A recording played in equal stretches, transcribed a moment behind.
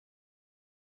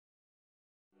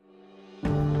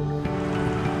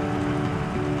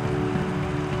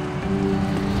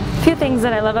Two things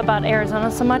that I love about Arizona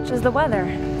so much is the weather.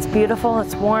 It's beautiful,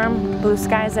 it's warm, blue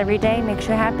skies every day, makes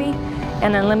you happy,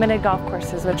 and unlimited golf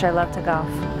courses, which I love to golf.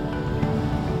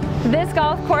 This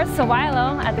golf course,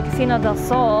 Sawilo, at the Casino del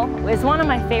Sol, is one of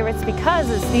my favorites because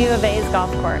it's the U of A's golf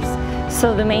course.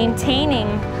 So the maintaining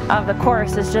of the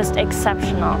course is just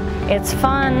exceptional. It's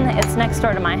fun, it's next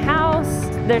door to my house.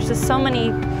 There's just so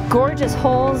many gorgeous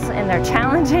holes and they're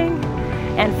challenging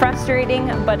and frustrating,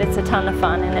 but it's a ton of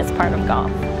fun and it's part of golf.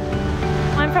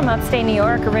 I'm from upstate New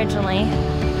York originally,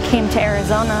 came to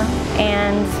Arizona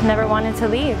and never wanted to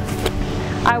leave.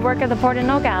 I work at the Port of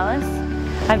Nogales.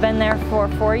 I've been there for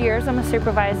 4 years. I'm a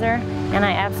supervisor and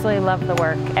I absolutely love the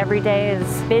work. Every day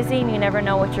is busy and you never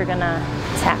know what you're gonna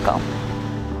tackle.